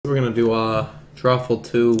We're gonna do Drawful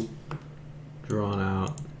 2 drawn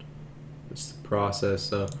out. It's the process.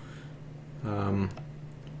 So you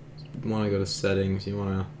want to go to settings. You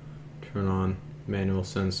want to turn on manual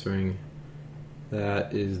censoring.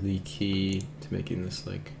 That is the key to making this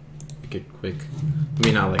make it quick. I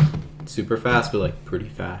mean, not like super fast, but like pretty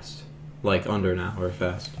fast, like under an hour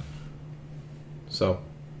fast. So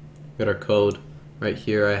got our code right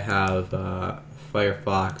here. I have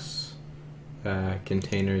Firefox.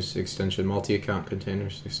 Containers extension, multi-account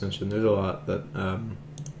containers extension. There's a lot that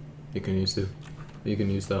you can use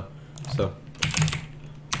though. So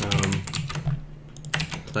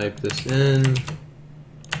type this in,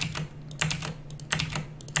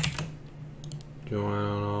 join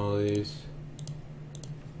on all these.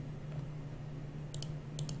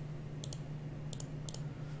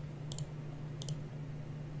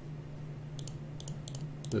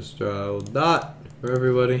 Just draw a dot for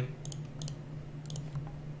everybody.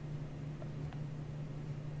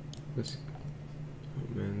 Oh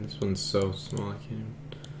man, this one's so small I can't even...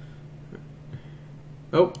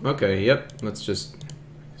 Oh, okay, yep, let's just...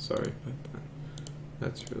 Sorry about that.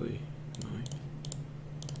 That's really annoying.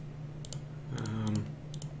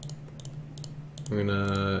 We're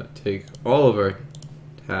gonna take all of our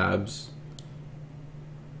tabs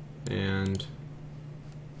and...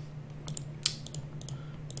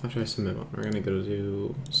 How should I submit one? We're gonna go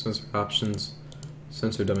to censor options.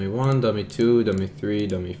 Censor dummy 1, dummy 2, dummy 3,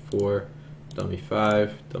 dummy 4, dummy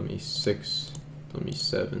 5, dummy 6, dummy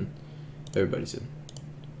 7. Everybody's in.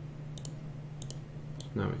 So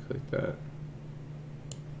now we click that.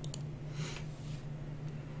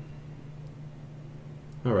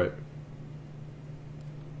 Alright.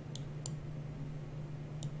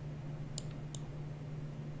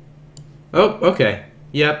 Oh, okay.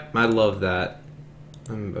 Yep, I love that.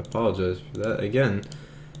 I apologize for that again.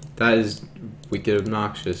 That is wicked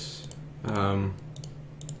obnoxious. Alright,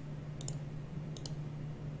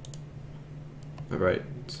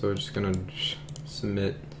 so we're just gonna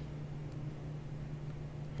submit.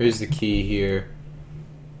 Here's the key here.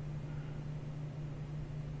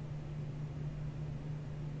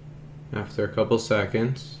 After a couple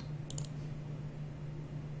seconds,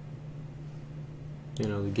 you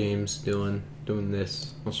know, the game's doing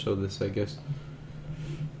this. I'll show this, I guess.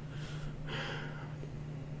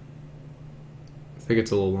 I think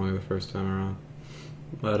it's a little longer the first time around,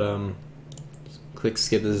 but click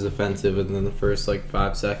skip. This is offensive, and then the first like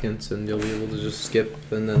 5 seconds, and you'll be able to just skip,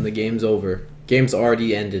 and then the game's over. Game's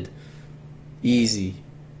already ended. Easy.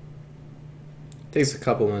 Takes a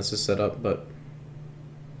couple minutes to set up, but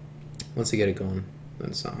once you get it going,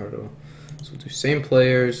 then it's not hard at all. So we'll do same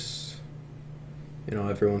players. You know,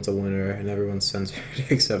 everyone's a winner, and everyone's censored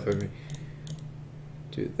except for me.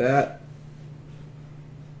 Do that.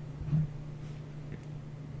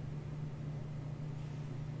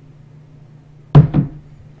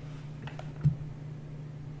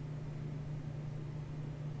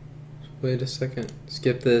 Wait a second,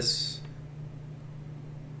 skip this.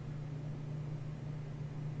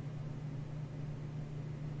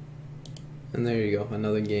 And there you go,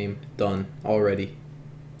 another game done already.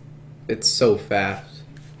 It's so fast.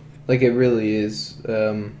 Like, it really is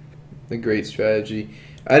a great strategy.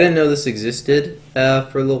 I didn't know this existed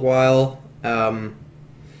for a little while. I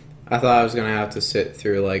thought I was gonna have to sit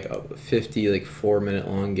through like 50 like 4-minute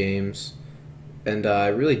long games, and I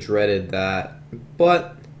really dreaded that.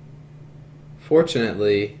 But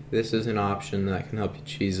fortunately, this is an option that can help you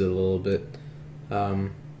cheese it a little bit.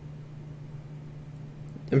 I'm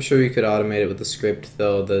sure you could automate it with the script,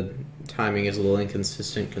 though the timing is a little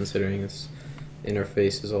inconsistent considering this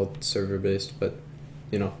interface is all server-based, but,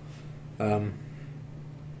 you know.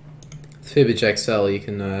 Fibbage XL, you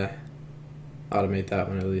can automate that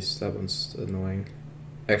one at least. That one's annoying.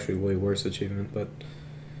 Actually, way worse achievement, but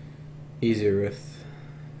easier with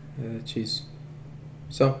cheese.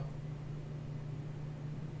 So,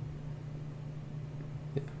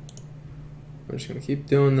 we're just going to keep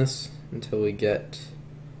doing this until we get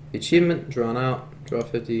the achievement drawn out, draw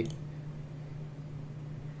 50.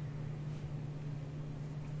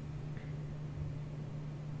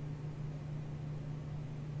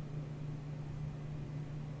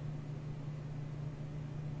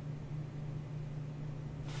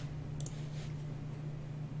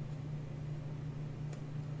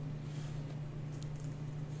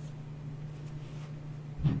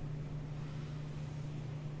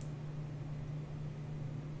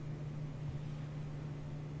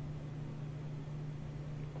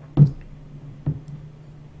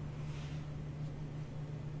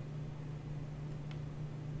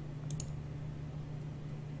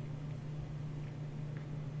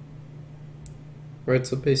 Alright,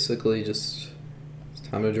 so basically just it's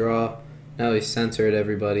time to draw. Now we censored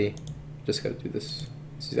everybody. Just gotta do this.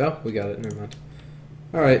 Oh, we got it, never mind.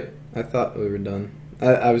 Alright, I thought we were done.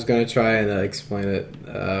 I was gonna try and explain it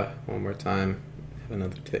one more time, have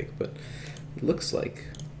another take, but it looks like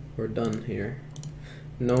we're done here.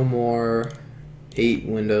 No more 8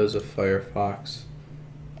 windows of Firefox.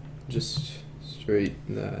 Just straight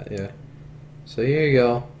that, yeah. So here you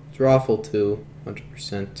go. Drawful 2,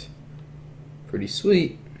 100%. Pretty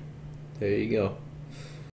sweet. There you go.